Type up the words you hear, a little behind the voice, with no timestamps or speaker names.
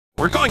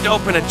We're going to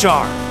open a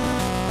jar.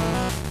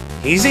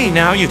 Easy,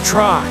 now you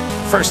try.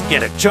 First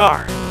get a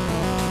jar.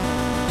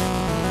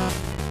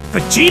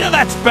 Vegeta,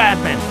 that's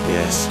Batman!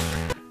 Yes.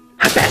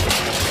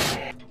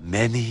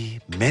 Many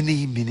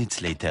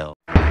minutes later.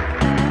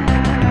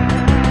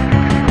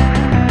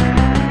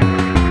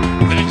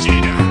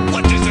 Vegeta,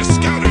 what does the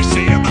scouter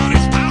say about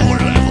his power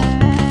level?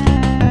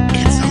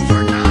 It's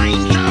over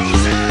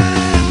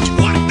 9,000!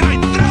 What,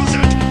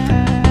 9,000?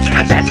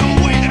 There's no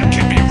way that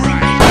can be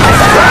right!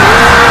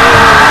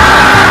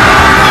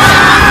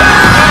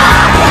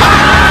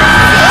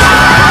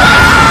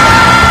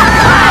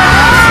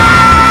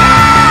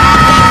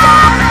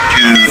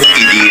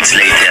 Idiots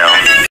later.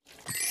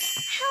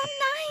 How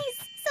nice!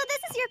 So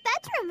this is your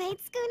bedroom, mate,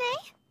 Skune?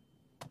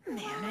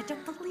 Man, I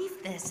don't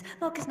believe this.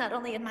 Milk is not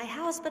only in my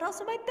house, but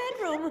also my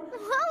bedroom.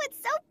 Whoa,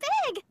 it's so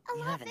big! A You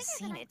lot haven't bigger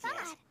seen than I it yet.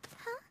 thought.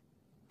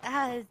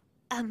 Huh?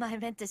 I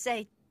meant to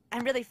say,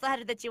 I'm really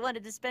flattered that you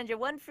wanted to spend your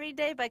one free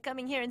day by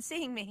coming here and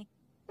seeing me.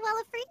 Well,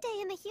 a free day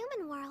in the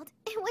human world.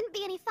 It wouldn't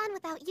be any fun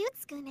without you,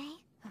 Skune.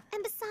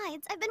 And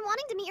besides, I've been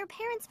wanting to meet your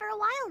parents for a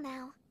while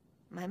now.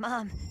 My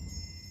mom.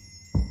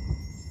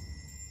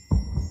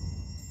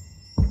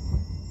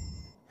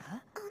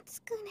 Oh,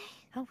 Skune.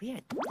 How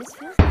weird. This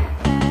feels...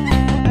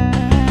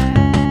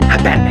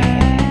 Batman!